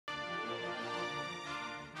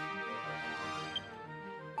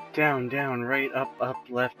Down, down, right, up, up,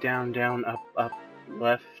 left, down, down, up, up,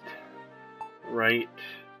 left, right,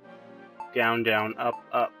 down, down, up,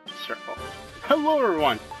 up, circle. Hello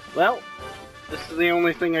everyone! Well, this is the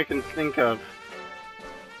only thing I can think of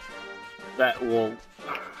that will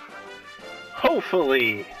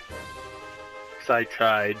hopefully, because I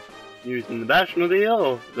tried using the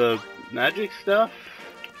Batmobile, the magic stuff,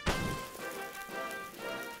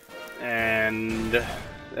 and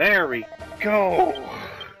there we go!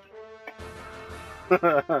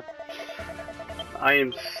 I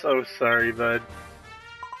am so sorry, bud.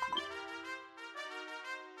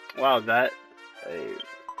 Wow, that...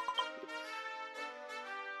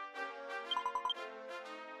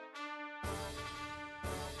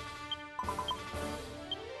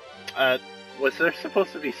 was there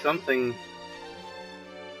supposed to be something...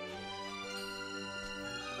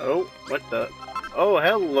 Oh, what the... Oh,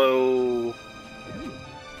 hello!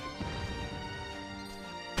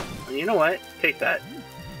 You know what? Take that.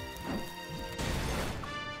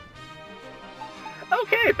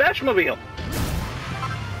 Okay, Batmobile!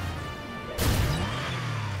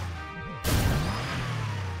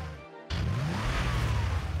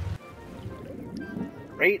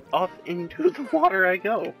 Right off into the water I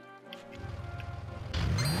go.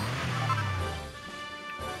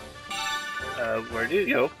 Where do you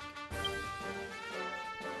go?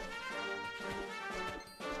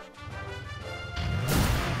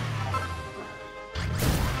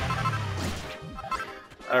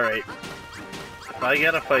 Alright. If I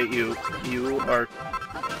gotta fight you, you are...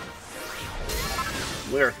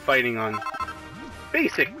 We're fighting on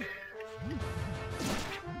basic.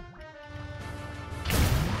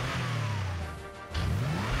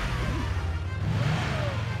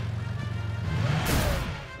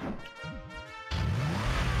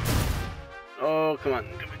 Oh, come on,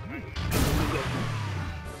 come on, go.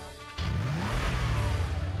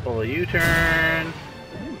 Pull a U-turn.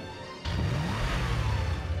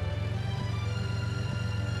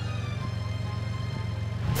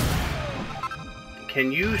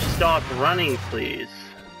 Can you stop running, please?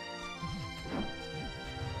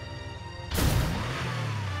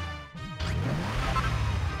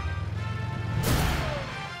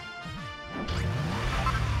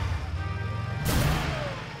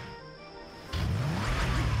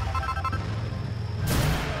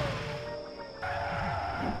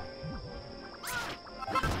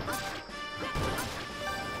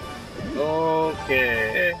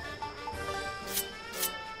 Okay.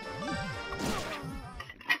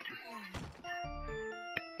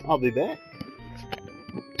 I'll be back.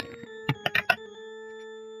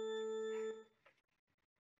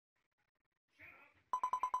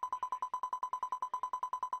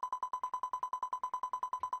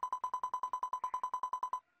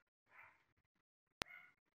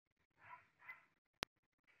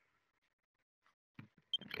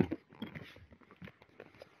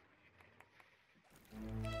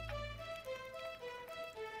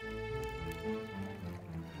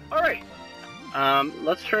 Alright.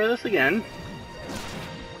 Let's try this again.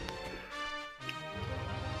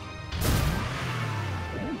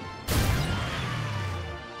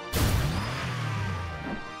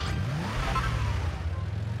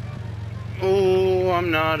 Oh,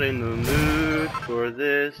 I'm not in the mood for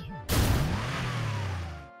this.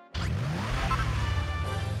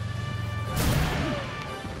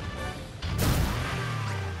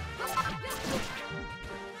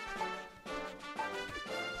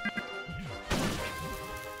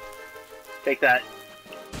 Take that.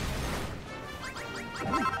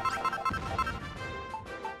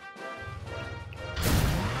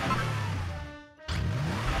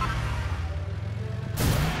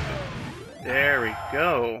 There we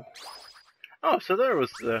go. Oh, so there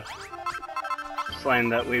was the slime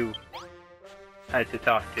that we had to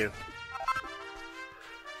talk to.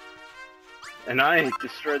 And I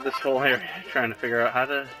destroyed this whole area trying to figure out how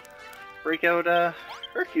to break out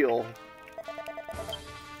Hercule.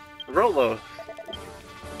 Rollo.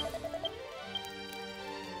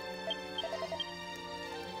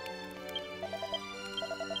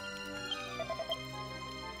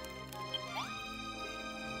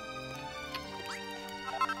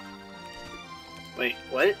 Wait,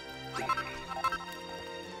 what?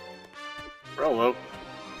 Rollo.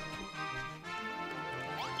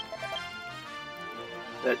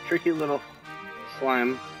 That tricky little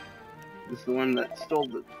slime is the one that stole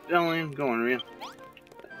the medallion. Go on, Rio.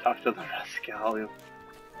 Talk to the rascal.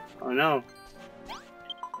 Oh no.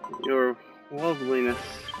 Your loveliness.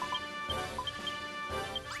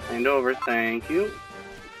 Hand over, thank you.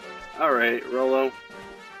 Alright, Rollo.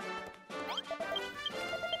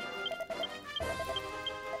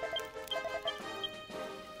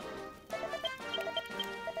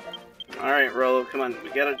 Alright, Rollo, come on. We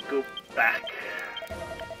gotta go back.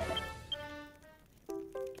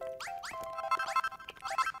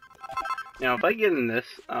 Now, if I get in this,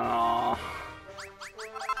 now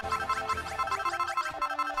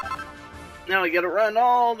I gotta run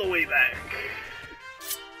all the way back.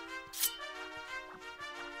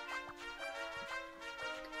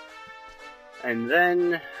 And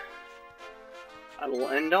then I will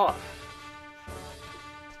end off.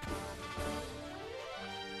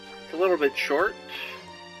 It's a little bit short,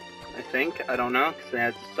 I think. I don't know, because I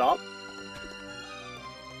had to stop.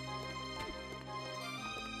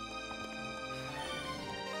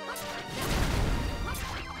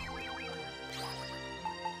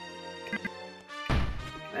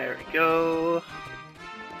 There we go.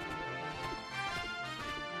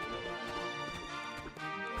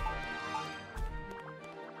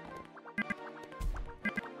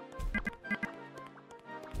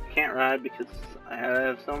 Can't ride because I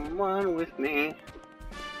have someone with me.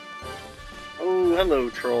 Oh, hello,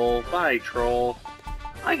 troll. Bye, troll.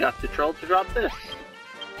 I got the troll to drop this.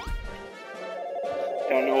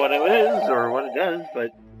 Don't know what it is or what it does,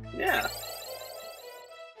 but yeah.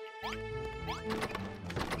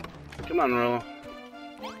 Come on, Rollo.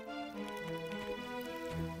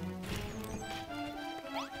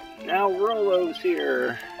 Now Rollo's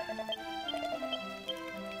here.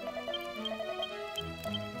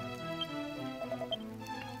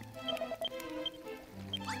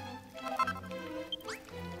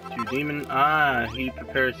 To demon. Ah, he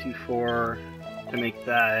prepares you to make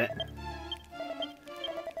that.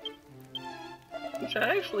 Which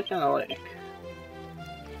I actually kind of like.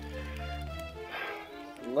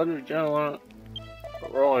 Letter General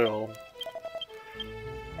Royal.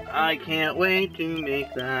 I can't wait to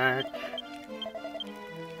make that.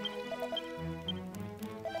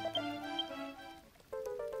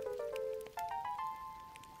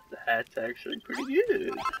 That's actually pretty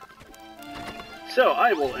good. So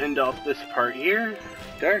I will end off this part here.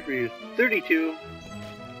 Dark Review 32.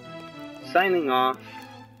 Signing off.